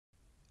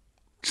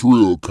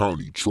Trill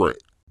County track.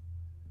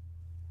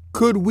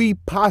 Could we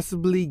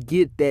possibly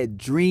get that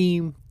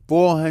dream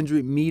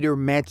 400-meter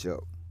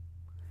matchup?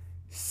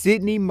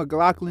 Sydney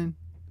McLaughlin,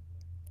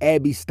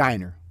 Abby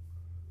Steiner.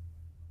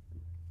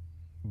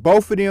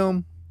 Both of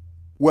them,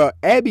 well,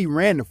 Abby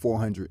ran the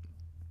 400.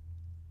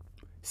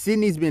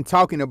 Sydney's been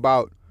talking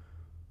about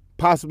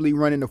possibly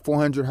running the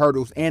 400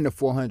 hurdles and the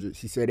 400.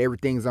 She said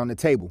everything's on the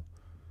table.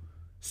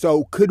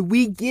 So could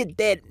we get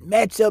that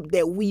matchup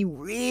that we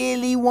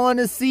really want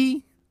to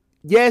see?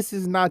 Yes,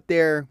 it's not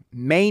their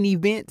main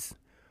events,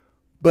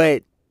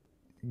 but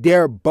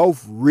they're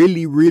both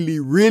really, really,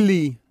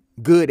 really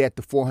good at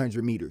the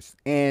 400 meters.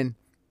 And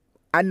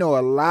I know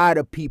a lot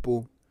of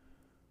people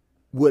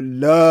would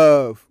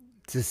love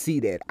to see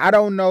that. I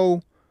don't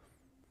know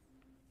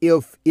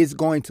if it's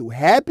going to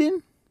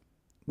happen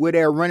where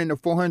they're running the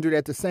 400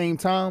 at the same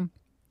time,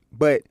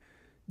 but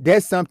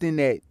that's something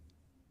that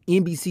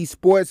NBC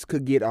Sports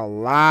could get a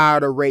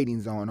lot of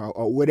ratings on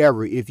or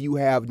whatever if you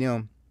have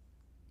them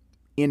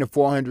in the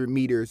 400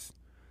 meters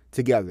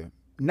together.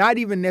 Not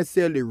even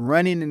necessarily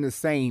running in the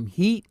same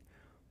heat,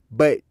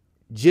 but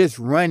just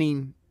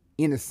running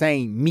in the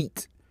same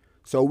meet.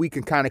 So we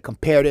can kind of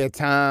compare their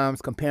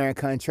times, compare and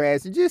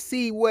contrast, and just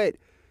see what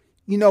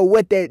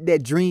that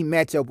dream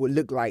matchup would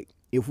look like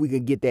if we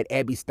could get that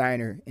Abby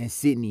Steiner and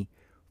Sydney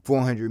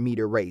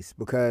 400-meter race.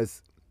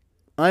 Because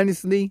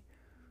honestly,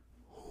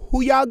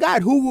 who y'all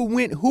got? Who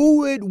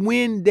would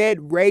win that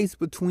race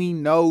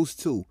between those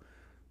two?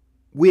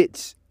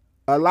 Which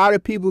a lot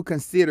of people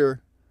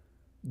consider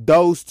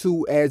those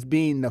two as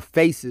being the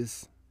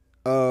faces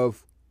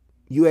of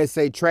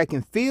USA track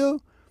and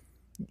field,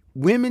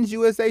 women's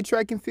USA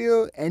track and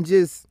field, and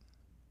just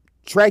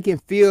track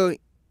and field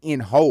in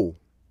whole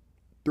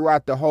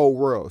throughout the whole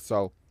world.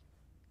 So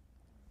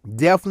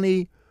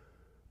definitely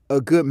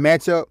a good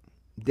matchup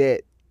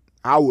that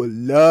I would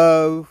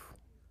love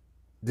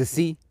to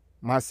see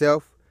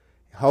myself.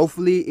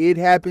 Hopefully it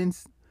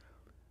happens.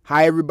 How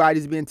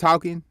everybody's been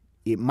talking,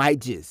 it might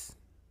just.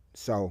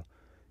 So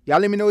y'all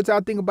let me know what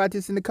y'all think about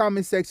this in the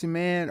comment section,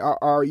 man.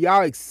 Are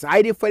y'all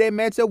excited for that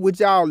matchup? Would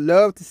y'all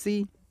love to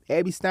see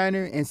Abby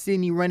Steiner and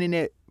Sydney running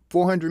at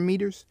 400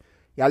 meters?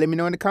 Y'all let me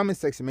know in the comment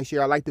section. Make sure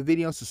y'all like the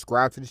video and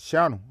subscribe to this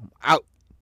channel. I'm out.